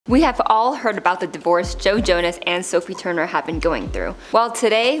We have all heard about the divorce Joe Jonas and Sophie Turner have been going through. Well,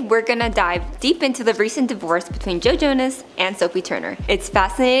 today we're gonna dive deep into the recent divorce between Joe Jonas and Sophie Turner. It's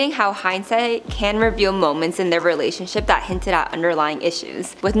fascinating how hindsight can reveal moments in their relationship that hinted at underlying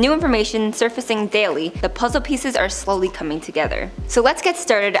issues. With new information surfacing daily, the puzzle pieces are slowly coming together. So let's get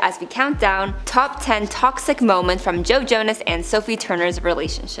started as we count down top 10 toxic moments from Joe Jonas and Sophie Turner's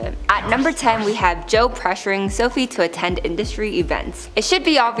relationship. At number 10, we have Joe pressuring Sophie to attend industry events. It should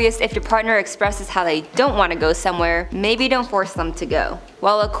be obvious if your partner expresses how they don't want to go somewhere, maybe don't force them to go.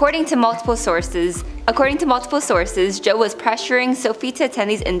 Well, according to multiple sources, Joe was pressuring Sophie to attend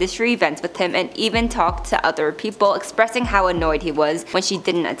these industry events with him and even talked to other people, expressing how annoyed he was when she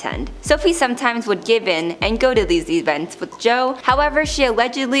didn't attend. Sophie sometimes would give in and go to these events with Joe. However, she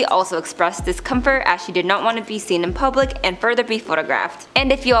allegedly also expressed discomfort as she did not want to be seen in public and further be photographed.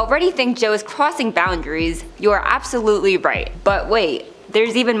 And if you already think Joe is crossing boundaries, you are absolutely right. But wait.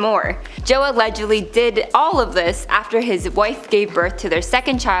 There's even more. Joe allegedly did all of this after his wife gave birth to their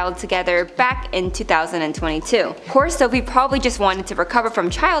second child together back in 2022. Poor Sophie probably just wanted to recover from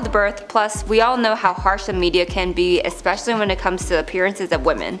childbirth, plus we all know how harsh the media can be, especially when it comes to appearances of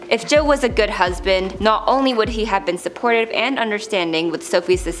women. If Joe was a good husband, not only would he have been supportive and understanding with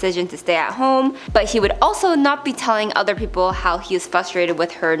Sophie's decision to stay at home, but he would also not be telling other people how he is frustrated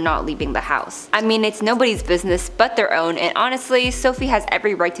with her not leaving the house. I mean, it's nobody's business but their own, and honestly, Sophie has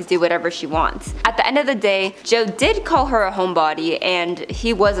every right to do whatever she wants. At the end of the day, Joe did call her a homebody and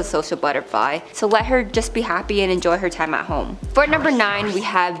he was a social butterfly, so let her just be happy and enjoy her time at home. For number 9, we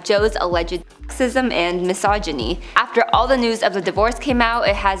have Joe's alleged sexism and misogyny. After all the news of the divorce came out,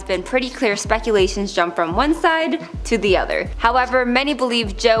 it has been pretty clear speculations jump from one side to the other. However, many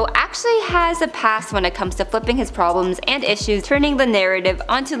believe Joe actually has a past when it comes to flipping his problems and issues, turning the narrative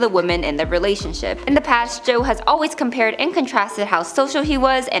onto the women in the relationship. In the past, Joe has always compared and contrasted how social he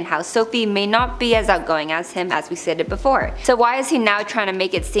was and how Sophie may not be as outgoing as him, as we stated before. So why is he now trying to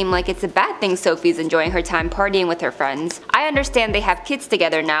make it seem like it's a bad thing Sophie's enjoying her time partying with her friends? I understand they have kids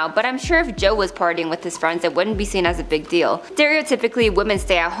together now, but I'm sure if Joe was partying with his friends, it wouldn't be seen as a big deal. Stereotypically, women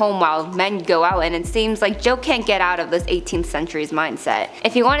stay at home while men go out, and it seems like Joe can't get out of this 18th century's mindset.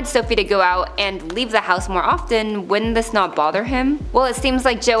 If he wanted Sophie to go out and leave the house more often, wouldn't this not bother him? Well, it seems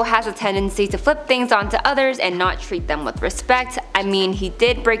like Joe has a tendency to flip things onto others and not treat them with respect. I mean, he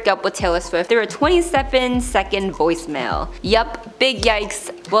did break up with Taylor Swift through a 27-second voicemail. Yup, big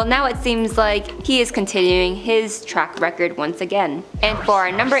yikes. Well, now it seems like he is continuing his track record once again. And for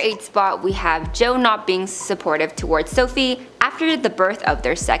our number 8 spot, we have Joe not being supportive towards Sophie after the birth of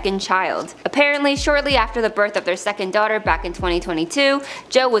their second child. Apparently, shortly after the birth of their second daughter back in 2022,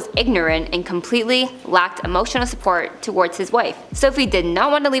 Joe was ignorant and completely lacked emotional support towards his wife. Sophie did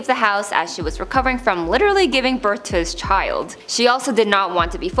not want to leave the house as she was recovering from literally giving birth to his child. She also did not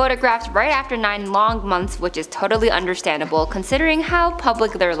want to be photographed right after 9 long months, which is totally understandable considering how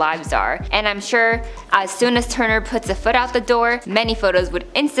public their lives are. And I'm sure as soon as Turner puts a foot out the door, many photos would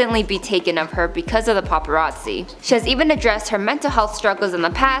instantly be taken of her because of the paparazzi. She has even addressed her mental health struggles in the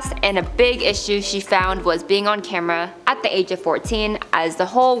past, and a big issue she found was being on camera at the age of 14 as the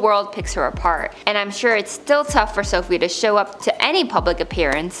whole world picks her apart. And I'm sure it's still tough for Sophie to show up to any public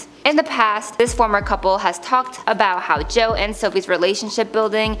appearance. In the past, this former couple has talked about how Joe and Sophie's relationship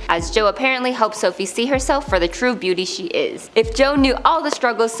building, as Joe apparently helped Sophie see herself for the true beauty she is. If Joe knew all the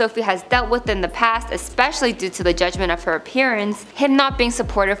struggles Sophie has dealt with in the past, especially due to the judgment of her appearance, him not being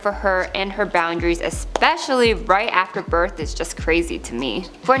supportive for her and her boundaries, especially right after birth, is just crazy to me.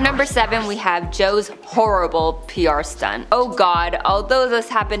 For number 7, we have Joe's horrible PR stunt. Oh god, although this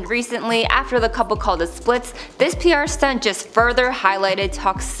happened recently after the couple called it splits, this PR stunt just further highlighted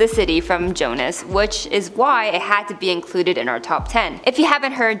toxicity from Jonas, which is why it had to be included in our top 10. If you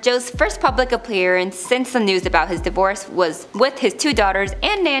haven't heard, Joe's first public appearance since the news about his divorce was with his 2 daughters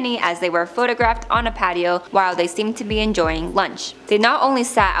and nanny as they were photographed on a patio while they seemed to be enjoying lunch. They not only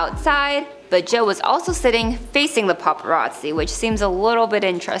sat outside, but Joe was also sitting facing the paparazzi, which seems a little bit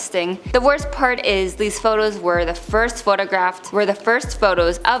interesting. The worst part is these photos were the first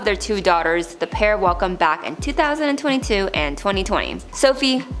photos of their 2 daughters the pair welcomed back in 2022 and 2020.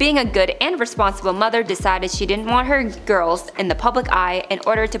 Sophie, being a good and responsible mother, decided she didn't want her girls in the public eye in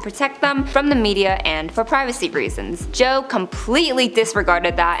order to protect them from the media and for privacy reasons. Joe completely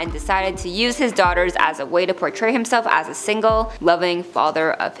disregarded that and decided to use his daughters as a way to portray himself as a single, loving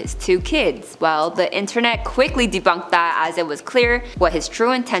father of his 2 kids. Well, the internet quickly debunked that as it was clear what his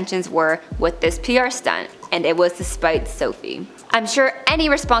true intentions were with this PR stunt. and it was to spite Sophie. I'm sure any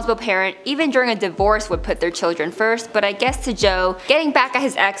responsible parent, even during a divorce, would put their children first, but I guess to Joe, getting back at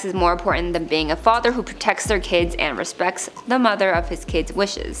his ex is more important than being a father who protects their kids and respects the mother of his kids'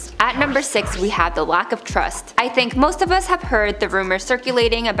 wishes. At number 6, we have the lack of trust. I think most of us have heard the rumors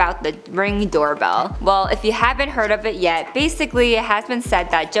circulating about the Ring doorbell. Well, if you haven't heard of it yet, basically it has been said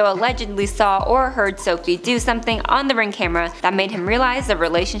that Joe allegedly saw or heard Sophie do something on the Ring camera that made him realize the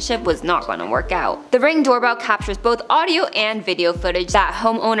relationship was not going to work out. The Ring doorbell captures both audio and video footage that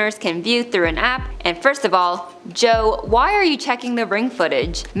homeowners can view through an app. And first of all, Joe, why are you checking the Ring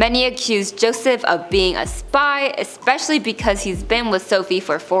footage? Many accuse Joseph of being a spy, especially because he's been with Sophie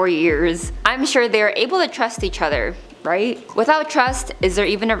for 4 years. I'm sure they are able to trust each other, right? Without trust, is there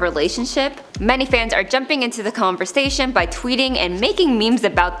even a relationship? Many fans are jumping into the conversation by tweeting and making memes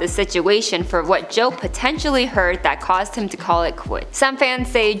about this situation for what Joe potentially heard that caused him to call it quits. Some fans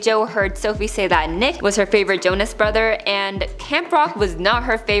say Joe heard Sophie say that Nick was her favorite Jonas brother and Camp Rock was not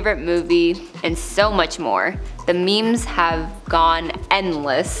her favorite movie, and so much more. The memes have gone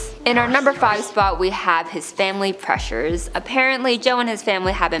endless. In our number 5 spot, we have his family pressures. Apparently, Joe and his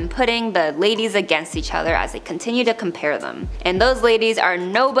family have been putting the ladies against each other as they continue to compare them. And those ladies are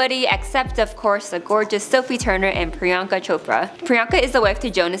nobody except, of course, the gorgeous Sophie Turner and Priyanka Chopra. Priyanka is the wife to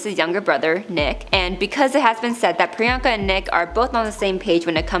Jonas's younger brother, Nick, and because it has been said that Priyanka and Nick are both on the same page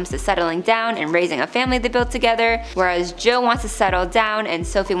when it comes to settling down and raising a family they built together, whereas Joe wants to settle down and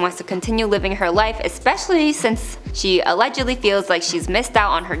Sophie wants to continue living her life, especially since she allegedly feels like she's missed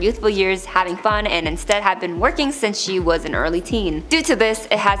out on her youthful years having fun and instead have been working since she was an early teen. Due to this,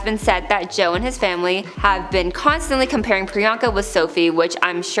 it has been said that Joe and his family have been constantly comparing Priyanka with Sophie, which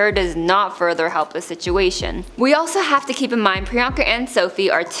I'm sure does not further help the situation. We also have to keep in mind Priyanka and Sophie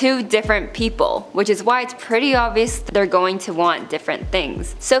are two different people, which is why it's pretty obvious they're going to want different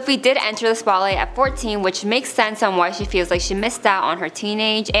things. Sophie did enter the spotlight at 14, which makes sense on why she feels like she missed out on her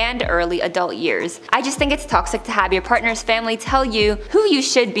teenage and early adult years. I just think it's toxic to have your partner's family tell you who you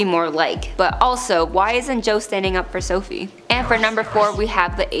should be more like, but also, why isn't Joe standing up for Sophie? And for number 4, we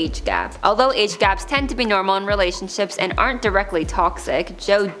have the age gap. Although age gaps tend to be normal in relationships and aren't directly toxic,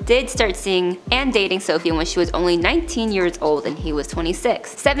 Joe did start seeing and dating Sophie when she was only 19 years old and he was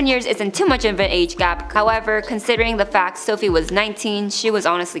 26. 7 years isn't too much of an age gap, however, considering the fact Sophie was 19, she was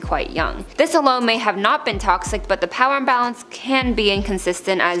honestly quite young. This alone may have not been toxic, but the power imbalance can be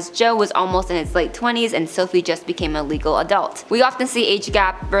inconsistent as Joe was almost in his late 20s and Sophie just became a legal adult. We often see age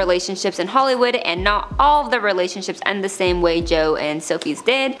gap relationships in Hollywood and not all of the relationships end the same way Joe and Sophie's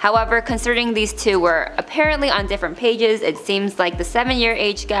did. However, considering these two were apparently on different pages, it seems like the 7-year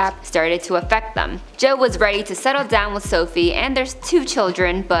age gap started to affect them. Joe was ready to settle down with Sophie and there's 2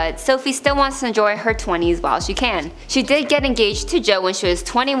 children, but Sophie still wants to enjoy her 20s while she can. She did get engaged to Joe when she was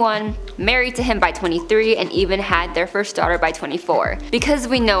 21, married to him by 23, and even had their first daughter by 24. Because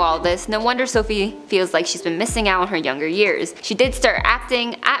we know all this, no wonder Sophie feels like she's been missing out on her younger years. She did start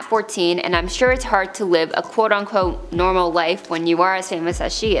acting at 14, and I'm sure it's hard to live a quote-unquote normal life when you are as famous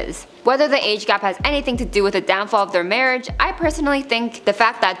as she is. Whether the age gap has anything to do with the downfall of their marriage, I personally think the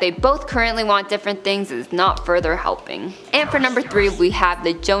fact that they both currently want different things is not further helping. And for number 3, we have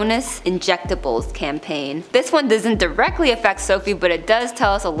the Jonas Injectables campaign. This one doesn't directly affect Sophie, but it does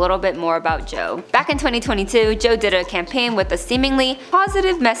tell us a little bit more about Joe. Back in 2022, Joe did a campaign with a seemingly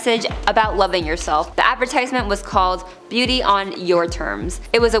positive message about loving yourself. The advertisement was called Beauty on Your Terms.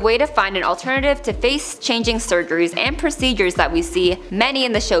 It was a way to find an alternative to face-changing surgeries and procedures that we see many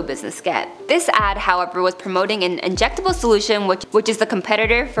in the show business get. This ad, however, was promoting an injectable solution which is the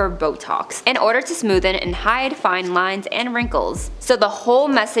competitor for Botox, in order to smoothen and hide fine lines and wrinkles. So the whole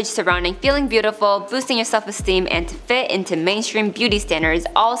message surrounding feeling beautiful, boosting your self-esteem, and to fit into mainstream beauty standards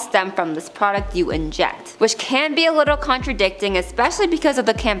all stem from this product you inject, which can be a little contradicting, especially because of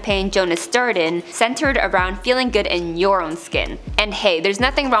the campaign Jonas starred in, centered around feeling good in your own skin. And hey, there's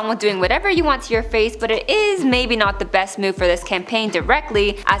nothing wrong with doing whatever you want to your face, but it is maybe not the best move for this campaign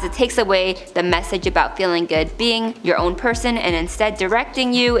directly, as it takes away the message about feeling good being your own person and instead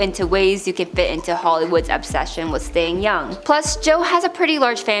directing you into ways you can fit into Hollywood's obsession with staying young. Plus, Joe has a pretty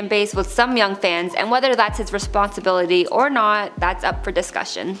large fan base with some young fans, and whether that's his responsibility or not, that's up for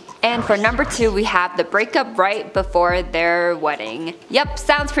discussion. And for number 2, we have the breakup right before their wedding. Yep,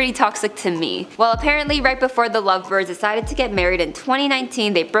 sounds pretty toxic to me. Well, apparently right before the lovebirds decided to get married in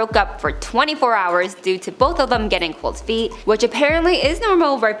 2019, they broke up for 24 hours due to both of them getting cold feet, which apparently is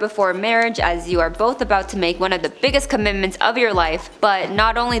normal right before marriage, as you are both about to make one of the biggest commitments of your life. But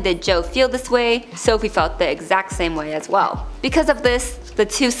not only did Joe feel this way, Sophie felt the exact same way as well. Because of this, the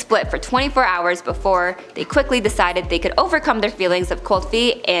two split for 24 hours before they quickly decided they could overcome their feelings of cold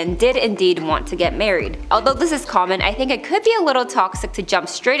feet and did indeed want to get married. Although this is common, I think it could be a little toxic to jump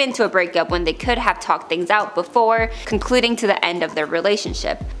straight into a breakup when they could have talked things out before concluding to the end of their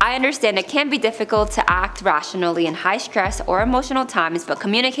relationship. I understand it can be difficult to act rationally in high stress or emotional times, but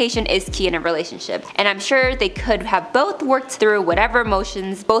communication is key in a relationship, and I'm sure they could have both worked through whatever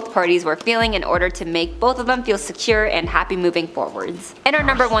emotions both parties were feeling in order to make both of them feel secure and happy moving forwards. In our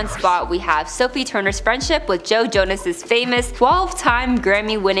number 1 spot, we have Sophie Turner's friendship with Joe Jonas's famous 12-time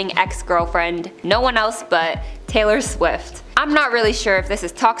Grammy-winning ex-girlfriend, no one else but Taylor Swift. I'm not really sure if this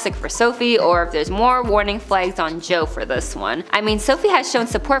is toxic for Sophie or if there's more warning flags on Joe for this one. I mean, Sophie has shown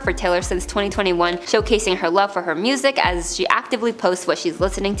support for Taylor since 2021, showcasing her love for her music as she actively posts what she's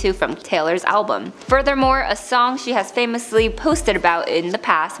listening to from Taylor's album. Furthermore, a song she has famously posted about in the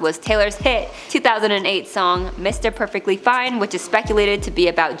past was Taylor's hit 2008 song Mr. Perfectly Fine, which is speculated to be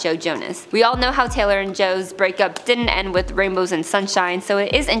about Joe Jonas. We all know how Taylor and Joe's breakup didn't end with rainbows and sunshine, so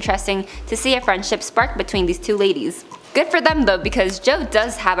it is interesting to see a friendship spark between these two ladies. Good for them though, because Joe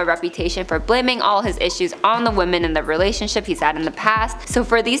does have a reputation for blaming all his issues on the women in the relationship he's had in the past, so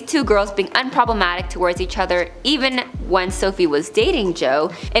for these two girls being unproblematic towards each other even when Sophie was dating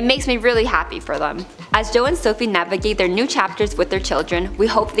Joe, it makes me really happy for them. As Joe and Sophie navigate their new chapters with their children, we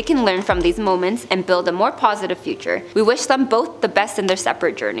hope they can learn from these moments and build a more positive future. We wish them both the best in their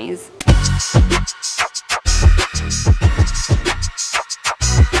separate journeys.